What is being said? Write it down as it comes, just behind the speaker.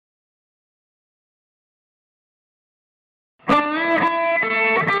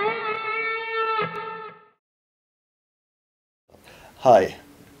Hi,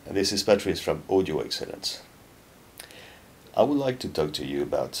 this is Patrice from Audio Excellence. I would like to talk to you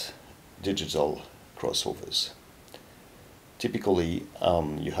about digital crossovers. Typically,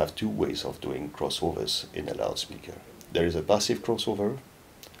 you have two ways of doing crossovers in a loudspeaker. There is a passive crossover,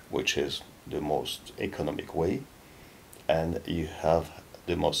 which is the most economic way, and you have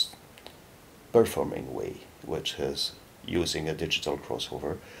the most performing way, which is using a digital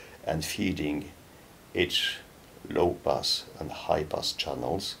crossover and feeding each low pass and high pass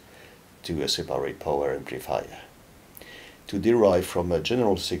channels to a separate power amplifier. To derive from a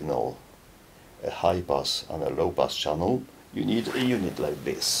general signal a high pass and a low pass channel, you need a unit like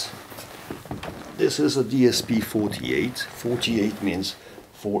this. This is a DSP-48. 48 means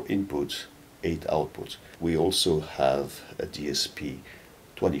 4 inputs, 8 outputs. We also have a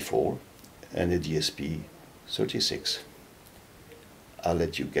DSP-24 and a DSP-36. I'll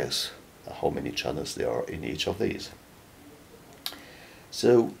let you guess how many channels there are in each of these.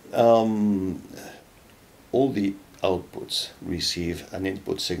 So all the outputs receive an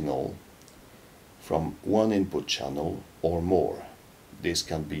input signal from one input channel or more. This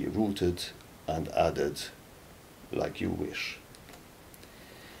can be routed and added like you wish.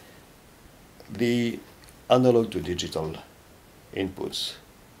 The analog to digital inputs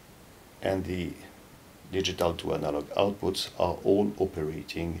and the digital to analog outputs are all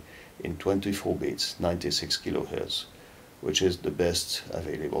operating in 24 bits, 96 kilohertz, which is the best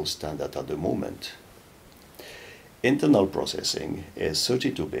available standard at the moment. Internal processing is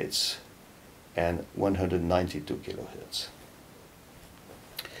 32 bits and 192 kilohertz.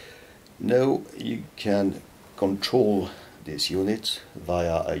 Now you can control this unit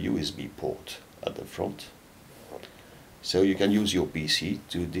via a USB port at the front. So you can use your PC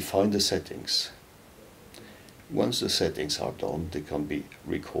to define the settings. Once the settings are done, they can be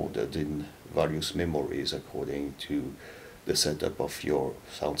recorded in various memories according to the setup of your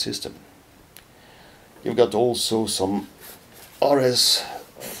sound system. You've got also some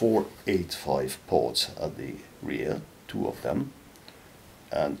RS485 ports at the rear, 2 of them,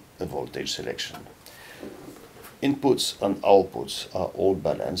 and a voltage selection. Inputs and outputs are all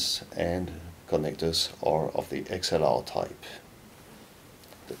balanced and connectors are of the XLR type.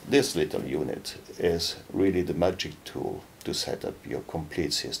 This little unit is really the magic tool to set up your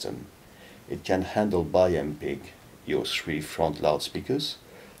complete system. It can handle by MPEG your 3 front loudspeakers,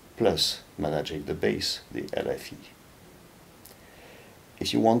 plus managing the bass, the LFE.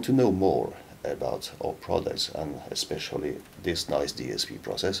 If you want to know more about our products and especially this nice DSP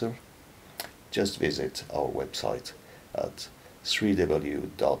processor, just visit our website at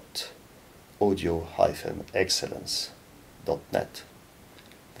www.audio-excellence.net.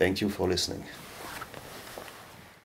 Thank you for listening.